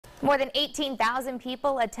More than 18,000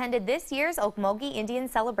 people attended this year's Ocmulgee Indian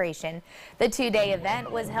celebration. The two-day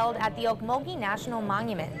event was held at the Ocmulgee National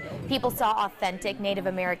Monument. People saw authentic Native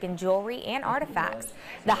American jewelry and artifacts.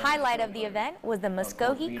 The highlight of the event was the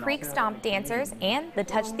Muskogee Creek Stomp dancers and the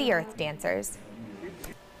Touch the Earth dancers.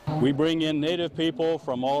 We bring in Native people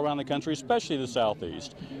from all around the country, especially the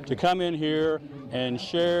Southeast, to come in here and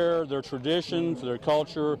share their traditions, their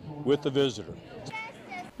culture with the visitor.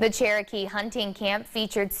 The Cherokee hunting camp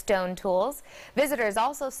featured stone tools. Visitors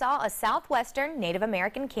also saw a Southwestern Native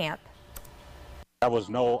American camp. There was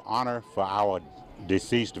no honor for our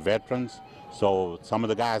deceased veterans, so some of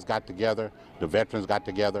the guys got together, the veterans got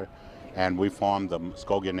together, and we formed the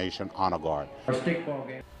Ocmulgee Nation Honor Guard.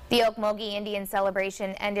 The Ocmulgee Indian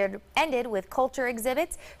celebration ended with culture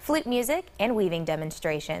exhibits, flute music, and weaving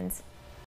demonstrations.